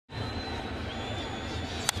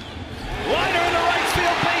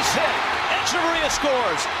Echeverria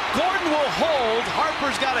scores. Gordon will hold.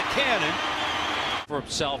 Harper's got a cannon. For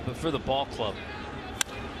himself, but for the ball club.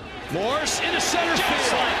 Morse into center field.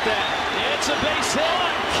 Just like that. It's a base hit.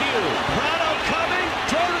 On cue. Prado coming.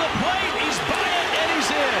 Throw to the plate. He's by it, and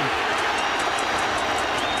he's in.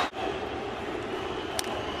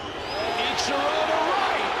 Ichiro to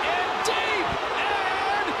right, and deep,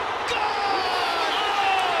 and gone!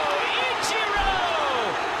 Oh, Ichiro!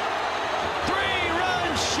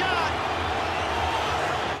 3-run shot.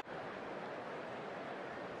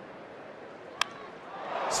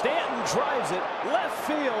 Stanton drives it, left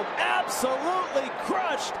field, absolutely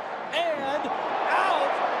crushed, and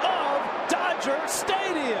out of Dodger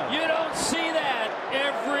Stadium. You don't see that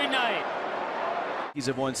every night. He's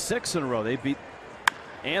have won 6 in a row. They beat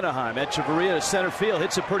Anaheim. Echeverria to center field,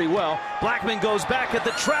 hits it pretty well. Blackman goes back at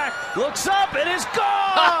the track, looks up, and is gone!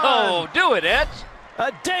 Oh, do it, Ed.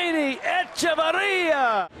 Adeiny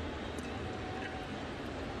Echeverria.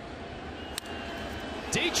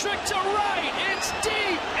 Dietrich to right, it's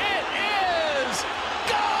deep, it is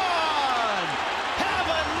gone! Have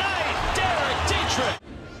a night, Derek Dietrich.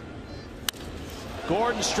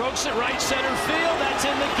 Gordon strokes it right center field, that's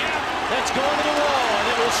in the gap, that's going to the wall, and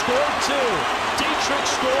it will score 2. Dietrich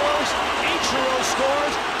scores, Ichiro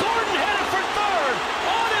scores, Gordon headed for third,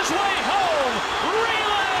 on his way home,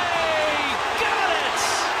 relay, got it!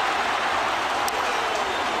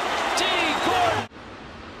 D. Gordon.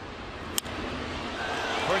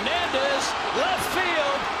 Hernandez, left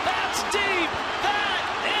field, that's deep, that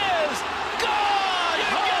is gone! You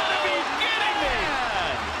gotta be kidding me!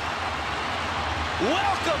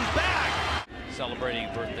 Welcome back! Celebrating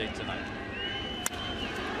birthday tonight.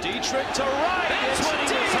 Dietrich to right, That's it's what he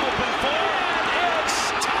deep, was hoping for. and it's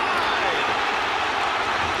tied!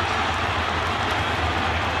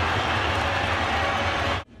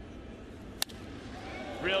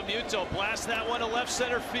 Real Muto blasts that one to left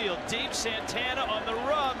center field. Deep, Santana on the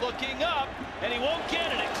run, looking up, and he won't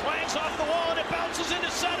get it. It clangs off the wall, and it bounces into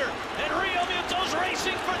center. And Real Muto's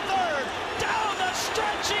racing for third. Down the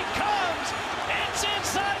stretch he comes. It's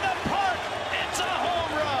inside the park. It's a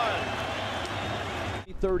home run.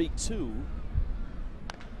 32.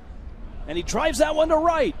 And he drives that one to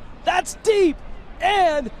right. That's deep.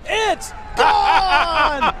 And it's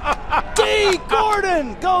gone! D.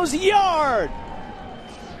 Gordon goes yard.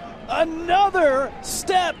 Another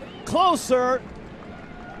step closer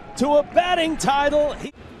to a batting title.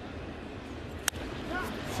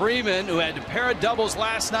 Freeman, who had a pair of doubles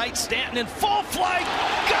last night, Stanton in full flight,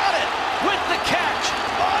 got it with the catch,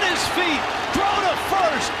 on his feet, throw to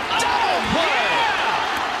first, double play.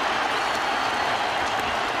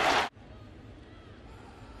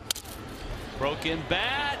 Broken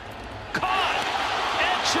bat, caught,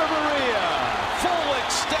 Echeverria, full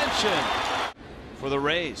extension for the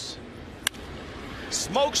Rays.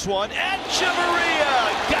 Smokes one,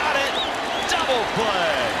 Echeverria, got it, double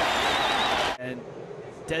play. And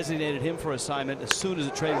designated him for assignment as soon as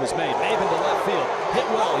the trade was made. Maven to left field, hit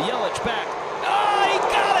well, Yelich back. Oh, he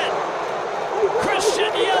got it!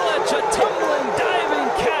 Christian Yelich, a tumbling, diving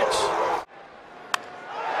catch.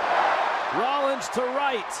 Rollins to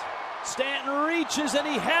right. Stanton reaches and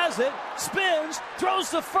he has it, spins, throws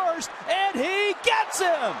to first, and he gets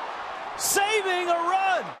him! Saving a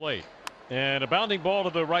run. Plate. And a bounding ball to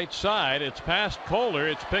the right side. It's past Kohler.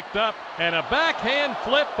 It's picked up. And a backhand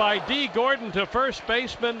flip by D. Gordon to first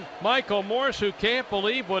baseman Michael Morse, who can't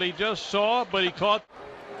believe what he just saw, but he caught.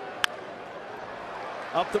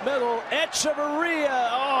 Up the middle, Echeverria.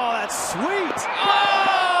 Oh, that's sweet.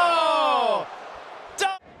 Oh!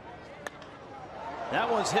 That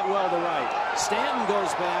one's hit well to right. Stanton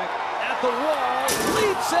goes back at the wall,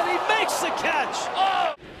 leaps, and he makes the catch.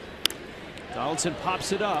 Oh! Donaldson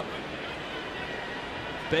pops it up.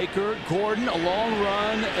 Baker, Gordon, a long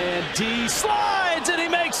run, and D slides, and he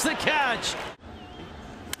makes the catch.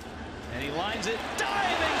 And he lines it,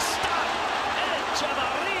 diving stop,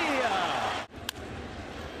 Echeverria.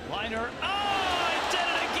 Liner, oh, he did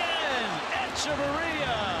it again,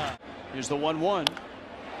 Echeverria. Here's the 1-1.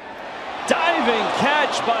 Diving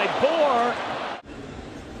catch by Bohr.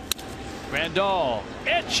 Grandal,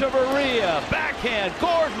 Echeverria, backhand,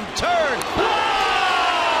 Gordon, turn. Oh!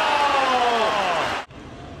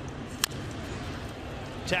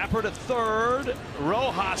 Tapper to third,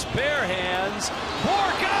 Rojas bare hands.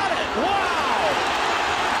 Bohr got it,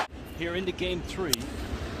 wow! Here into game 3.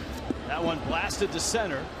 That one blasted to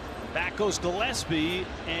center. Back goes Gillespie,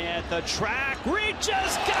 and the track reaches,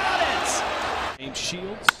 got it! James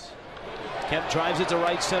Shields. Kemp drives it to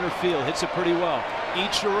right center field, hits it pretty well.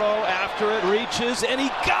 Ichiro after it, reaches, and he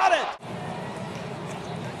got it!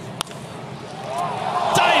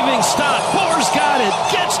 Diving stop, Bohr Moore's got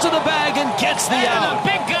it, gets to the bag and gets the out.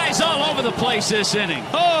 The big guy's all over the place this inning.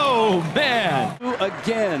 Oh, man.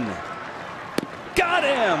 Again. Got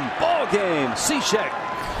him. Ball game. Cishek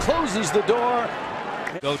closes the door.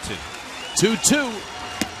 Go to. 2-2.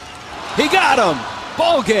 He got him.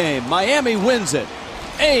 Ball game. Miami wins it.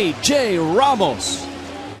 A.J. Ramos.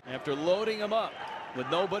 After loading him up with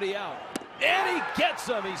nobody out. And he gets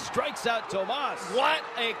him. He strikes out Tomas. What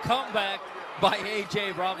a comeback by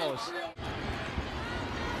A.J. Ramos.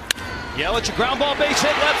 Yelich, a ground ball, base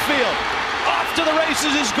hit, left field. Off to the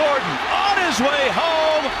races is Gordon. On his way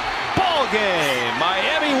home. Ball game.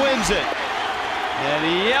 Miami wins it. And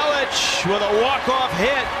Yelich with a walk-off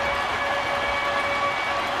hit.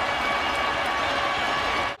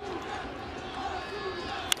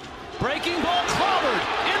 Breaking ball clobbered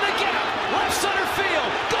in the gap. Left center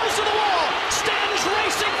field. Goes to the wall. Stanton's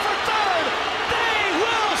racing for third. They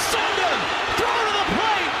will send him. Throw to the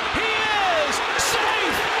plate. He is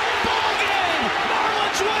safe. Ball game.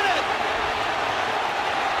 Marlins win it.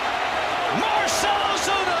 Marcell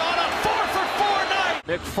Ozuna on a 4-for-4 night.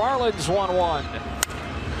 McFarland's 1-1.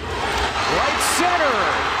 Right center.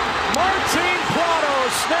 Martin Prado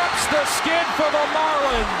snaps the skid for the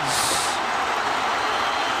Marlins.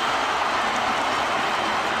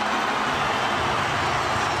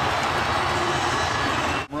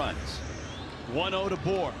 Runs. 1-0 to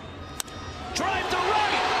Bohr. Drive to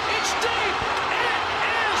right. It's deep. It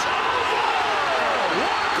is over.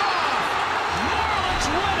 Walk off. Marlins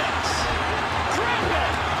win it. Grip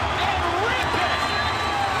it and reap it.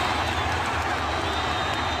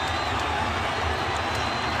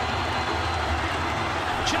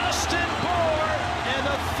 Justin Bohr and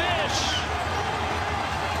the Fish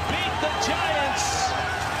beat the Giants.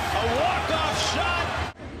 A walk-off shot.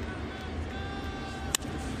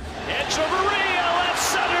 Echeverria, left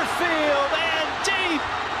center field, and deep,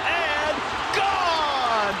 and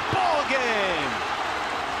gone! Ball game!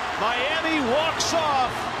 Miami walks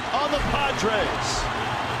off on the Padres.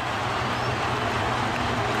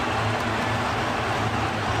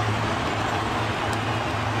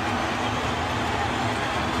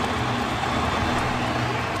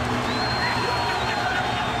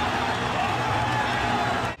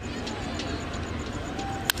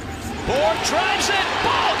 Bohr drives it,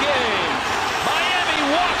 ball game! Miami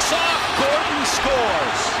walks off, Gordon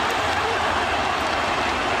scores.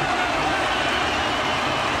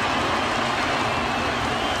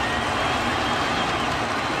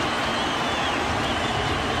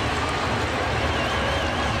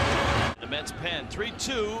 The Mets pen,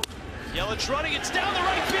 3-2. Yelich running, it's down the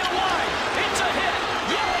right field line. It's a hit.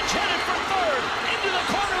 Yelich headed for third. Into the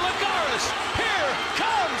corner, Lagares. Here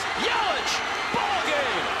comes Yelich. Ball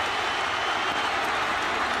game.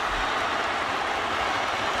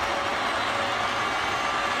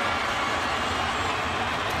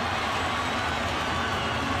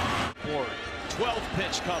 Board, 12th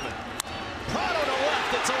pitch coming. Prado to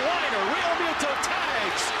left, it's a liner. Real Muto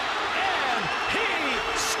tags, and he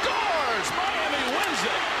scores! Miami wins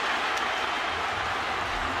it.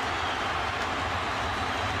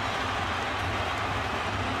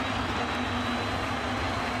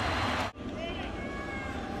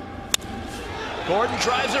 Gordon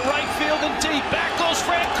drives it right field and deep. Back goes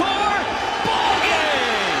Francoeur. Ball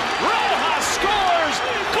game! Rojas scores.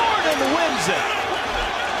 Gordon wins it.